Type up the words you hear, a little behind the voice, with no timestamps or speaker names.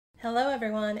Hello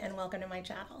everyone and welcome to my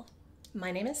channel. My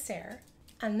name is Sarah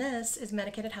and this is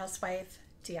Medicated Housewife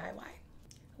DIY,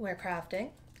 where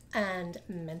crafting and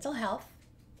mental health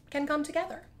can come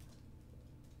together.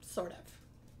 Sort of.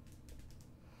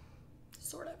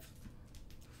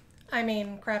 I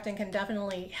mean, crafting can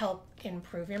definitely help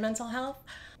improve your mental health,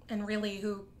 and really,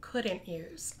 who couldn't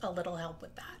use a little help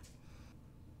with that?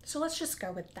 So let's just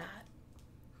go with that.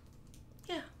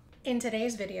 Yeah. In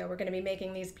today's video, we're going to be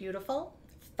making these beautiful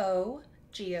Faux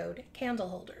Geode Candle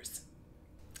Holders.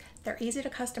 They're easy to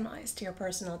customize to your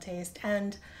personal taste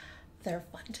and they're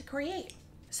fun to create.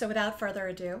 So without further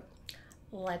ado,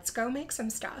 let's go make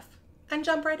some stuff and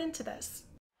jump right into this.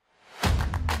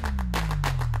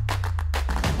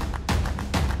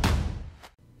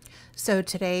 So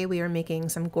today we are making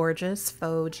some gorgeous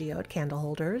faux geode candle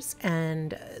holders,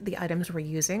 and the items we're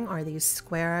using are these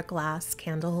square glass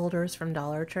candle holders from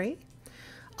Dollar Tree.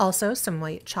 Also some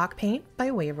white chalk paint by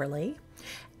Waverly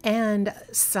and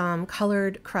some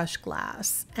colored crushed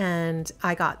glass. And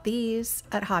I got these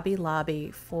at Hobby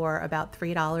Lobby for about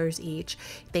 $3 each.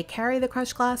 They carry the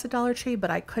crushed glass at Dollar Tree,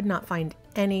 but I could not find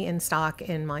any in stock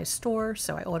in my store,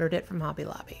 so I ordered it from Hobby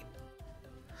Lobby.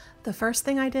 The first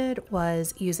thing I did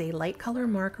was use a light color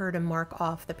marker to mark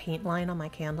off the paint line on my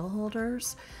candle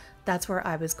holders. That's where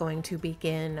I was going to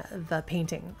begin the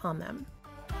painting on them.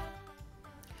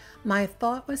 My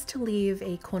thought was to leave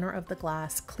a corner of the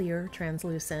glass clear,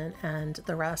 translucent, and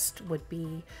the rest would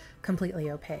be completely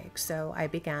opaque. So I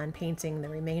began painting the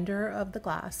remainder of the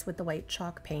glass with the white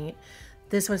chalk paint.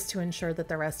 This was to ensure that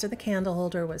the rest of the candle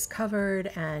holder was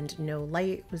covered and no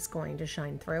light was going to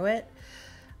shine through it.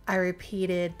 I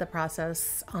repeated the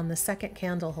process on the second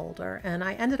candle holder, and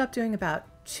I ended up doing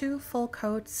about 2 full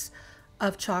coats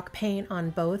of chalk paint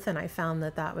on both, and I found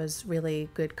that that was really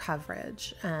good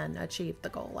coverage and achieved the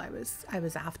goal I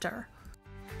was after.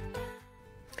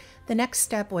 The next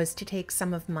step was to take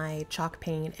some of my chalk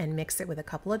paint and mix it with a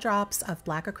couple of drops of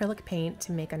black acrylic paint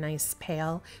to make a nice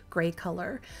pale gray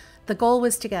color. The goal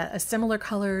was to get a similar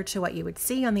color to what you would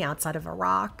see on the outside of a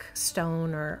rock,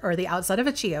 stone, or the outside of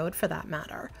a geode for that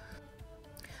matter.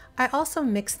 I also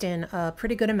mixed in a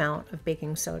pretty good amount of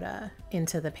baking soda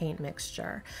into the paint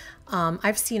mixture.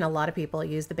 I've seen a lot of people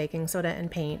use the baking soda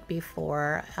and paint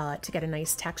before to get a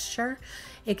nice texture.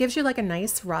 It gives you like a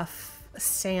nice rough,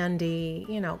 sandy,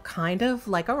 kind of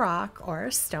like a rock or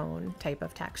a stone type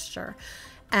of texture.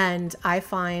 And I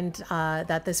find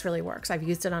that this really works. I've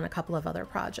used it on a couple of other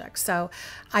projects. So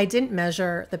I didn't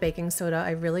measure the baking soda.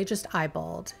 I really just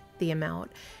eyeballed the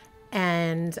amount.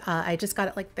 And I just got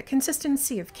it like the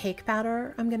consistency of cake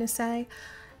batter, I'm gonna say.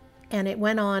 And it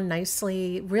went on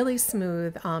nicely, really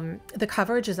smooth. The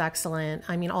coverage is excellent.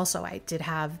 I mean, also I did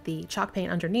have the chalk paint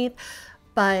underneath,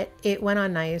 but it went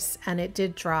on nice and it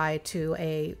did dry to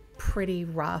a pretty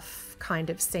rough, kind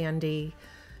of sandy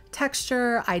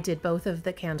texture. I did both of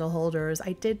the candle holders.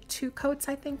 I did 2 coats,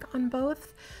 I think, on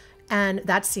both, and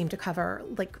that seemed to cover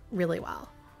like really well.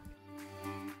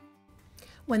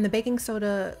 When the baking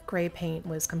soda gray paint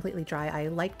was completely dry, I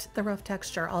liked the rough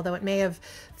texture, although it may have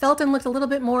felt and looked a little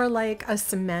bit more like a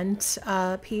cement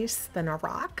piece than a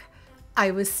rock.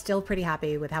 I was still pretty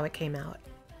happy with how it came out.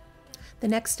 The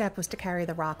next step was to carry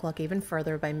the rock look even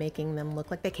further by making them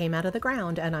look like they came out of the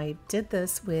ground, and I did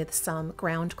this with some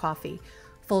ground coffee.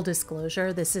 Full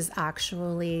disclosure, this is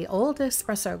actually old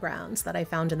espresso grounds that I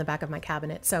found in the back of my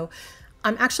cabinet, so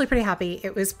I'm actually pretty happy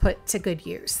it was put to good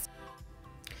use.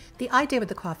 The idea with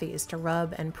the coffee is to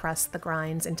rub and press the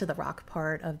grinds into the rock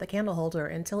part of the candle holder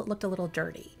until it looked a little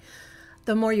dirty.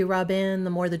 The more you rub in,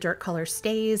 the more the dirt color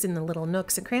stays in the little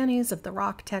nooks and crannies of the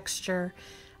rock texture.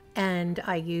 And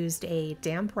I used a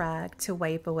damp rag to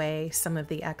wipe away some of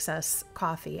the excess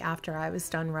coffee after I was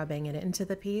done rubbing it into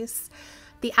the piece.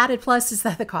 The added plus is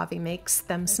that the coffee makes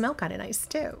them smell kind of nice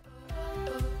too.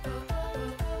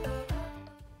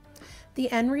 The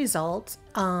end result,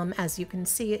 as you can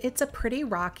see, it's a pretty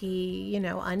rocky,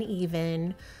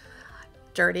 uneven,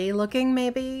 dirty looking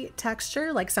maybe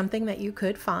texture, like something that you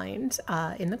could find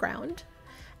in the ground.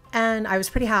 And I was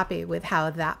pretty happy with how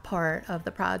that part of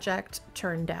the project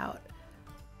turned out.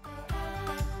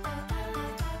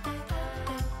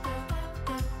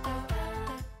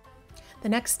 The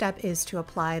next step is to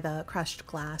apply the crushed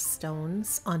glass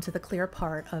stones onto the clear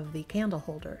part of the candle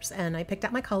holders. And I picked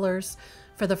out my colors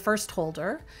for the first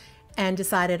holder and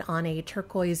decided on a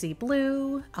turquoisey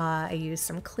blue. I used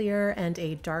some clear and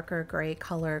a darker gray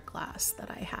color glass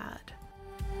that I had.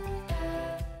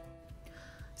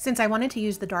 Since I wanted to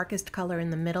use the darkest color in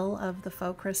the middle of the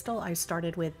faux crystal, I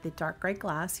started with the dark gray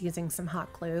glass using some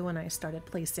hot glue, and I started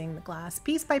placing the glass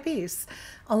piece by piece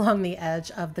along the edge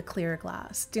of the clear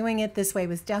glass. Doing it this way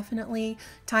was definitely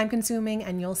time consuming,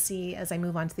 and you'll see as I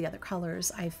move on to the other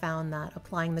colors, I found that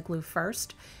applying the glue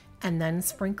first and then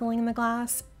sprinkling the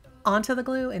glass onto the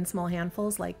glue in small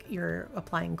handfuls like you're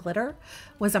applying glitter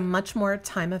was a much more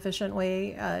time efficient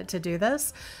way to do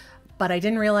this, but I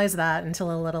didn't realize that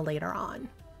until a little later on.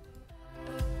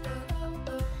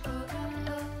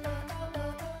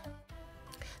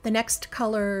 The next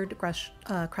colored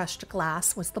crushed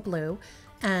glass was the blue,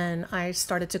 and I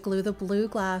started to glue the blue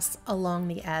glass along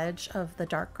the edge of the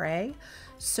dark gray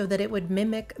so that it would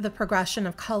mimic the progression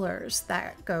of colors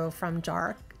that go from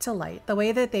dark to light, the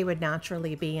way that they would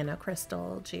naturally be in a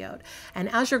crystal geode. And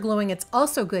as you're gluing, it's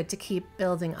also good to keep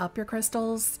building up your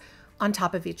crystals on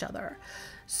top of each other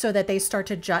so that they start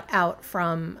to jut out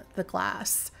from the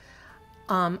glass,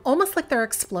 almost like they're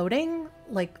exploding,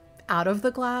 like out of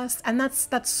the glass. And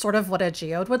that's sort of what a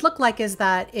geode would look like, is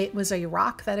that it was a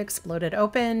rock that exploded,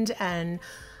 opened, and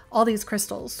all these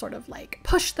crystals sort of like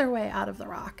pushed their way out of the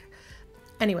rock.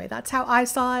 Anyway, that's how I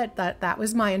saw it. That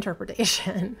was my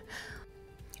interpretation.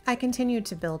 I continued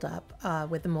to build up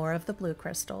with more of the blue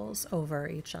crystals over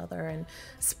each other and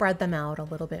spread them out a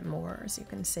little bit more, as you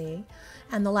can see.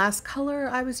 And the last color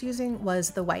I was using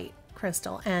was the white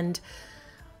crystal. And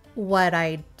what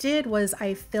I did was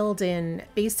I filled in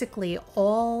basically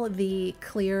all the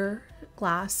clear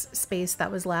glass space that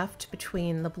was left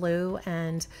between the blue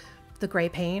and the gray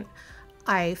paint.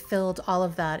 I filled all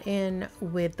of that in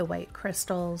with the white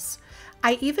crystals.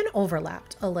 I even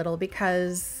overlapped a little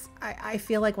because I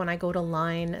feel like when I go to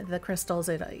line the crystals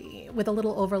with a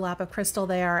little overlap of crystal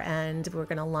there, and we're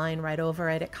going to line right over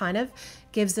it, it kind of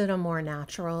gives it a more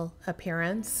natural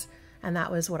appearance, and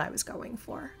that was what I was going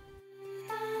for.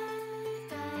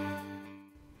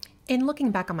 In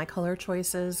looking back on my color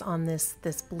choices on this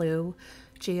blue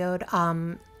geode,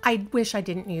 I wish I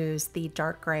didn't use the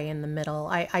dark gray in the middle.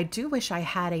 I do wish I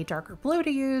had a darker blue to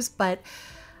use, but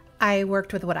I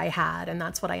worked with what I had, and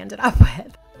that's what I ended up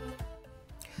with.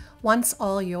 Once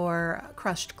all your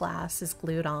crushed glass is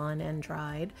glued on and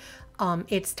dried,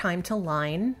 it's time to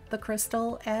line the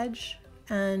crystal edge.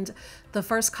 And the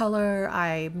first color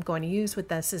I'm going to use with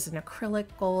this is an acrylic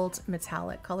gold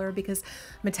metallic color, because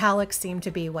metallics seem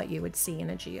to be what you would see in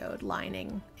a geode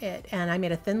lining it. And I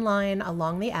made a thin line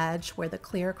along the edge where the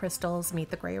clear crystals meet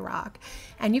the gray rock.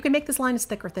 And you can make this line as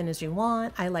thick or thin as you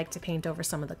want. I like to paint over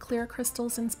some of the clear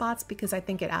crystals in spots because I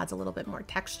think it adds a little bit more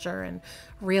texture and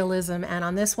realism. And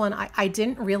on this one, I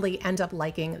didn't really end up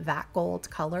liking that gold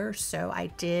color, so I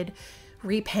did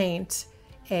repaint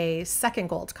a second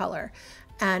gold color,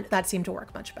 and that seemed to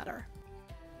work much better.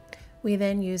 We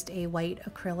then used a white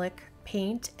acrylic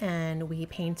paint, and we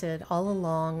painted all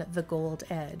along the gold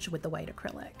edge with the white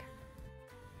acrylic.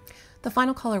 The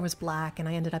final color was black, and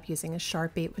I ended up using a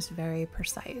Sharpie. It was very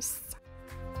precise.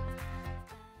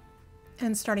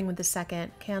 And starting with the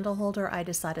second candle holder, I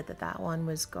decided that that one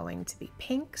was going to be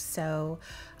pink, so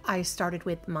I started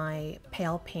with my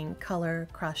pale pink color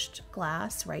crushed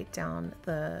glass right down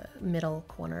the middle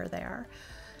corner there.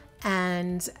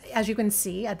 And as you can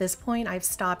see, at this point, I've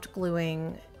stopped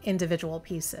gluing individual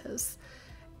pieces.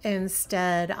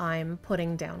 Instead, I'm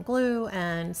putting down glue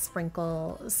and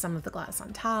sprinkle some of the glass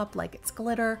on top like it's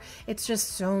glitter. It's just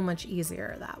so much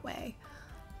easier that way.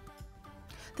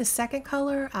 The second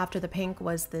color after the pink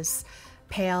was this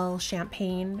pale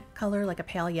champagne color, like a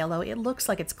pale yellow. It looks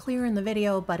like it's clear in the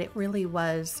video, but it really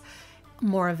was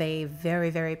more of a very,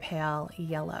 very pale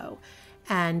yellow.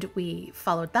 And we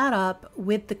followed that up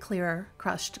with the clear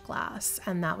crushed glass,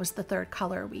 and that was the third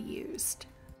color we used.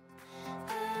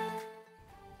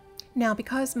 Now,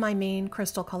 because my main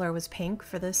crystal color was pink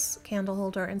for this candle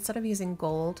holder, instead of using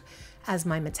gold as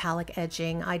my metallic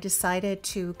edging, I decided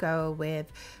to go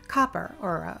with copper,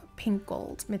 or a pink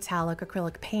gold metallic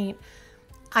acrylic paint.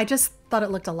 I just thought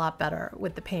it looked a lot better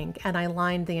with the pink, and I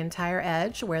lined the entire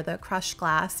edge where the crushed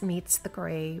glass meets the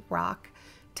gray rock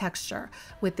texture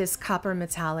with this copper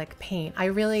metallic paint. I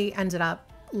really ended up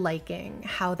liking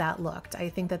how that looked. I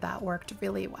think that that worked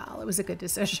really well. It was a good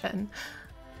decision.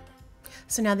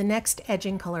 So now the next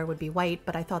edging color would be white,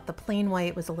 but I thought the plain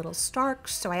white was a little stark,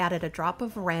 so I added a drop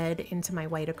of red into my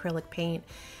white acrylic paint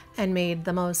and made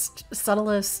the most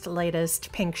subtlest,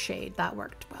 lightest pink shade. That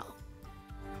worked well.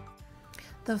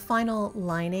 The final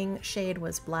lining shade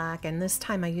was black, and this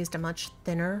time I used a much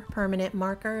thinner permanent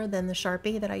marker than the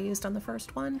Sharpie that I used on the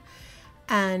first one.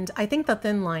 And I think the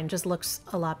thin line just looks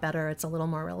a lot better. It's a little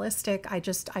more realistic. I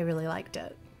really liked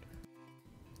it.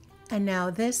 And now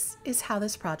this is how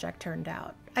this project turned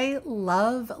out. I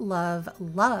love, love,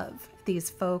 love these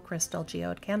faux crystal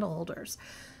geode candle holders.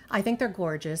 I think they're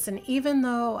gorgeous, and even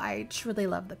though I truly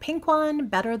love the pink one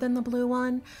better than the blue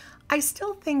one, I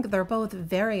still think they're both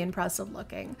very impressive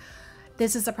looking.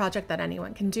 This is a project that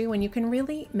anyone can do, and you can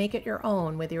really make it your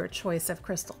own with your choice of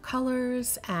crystal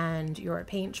colors and your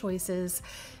paint choices.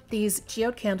 These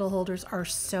geode candle holders are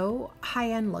so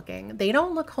high-end looking. They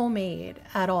don't look homemade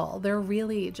at all. They're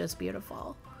really just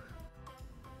beautiful.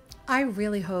 I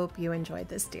really hope you enjoyed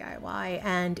this DIY,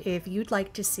 and if you'd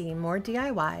like to see more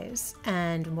DIYs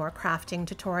and more crafting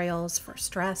tutorials for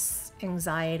stress,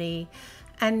 anxiety,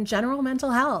 and general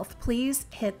mental health, please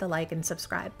hit the like and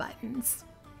subscribe buttons.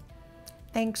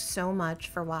 Thanks so much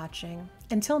for watching.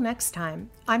 Until next time,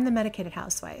 I'm the Medicated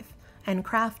Housewife, and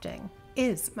crafting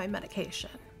is my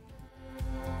medication.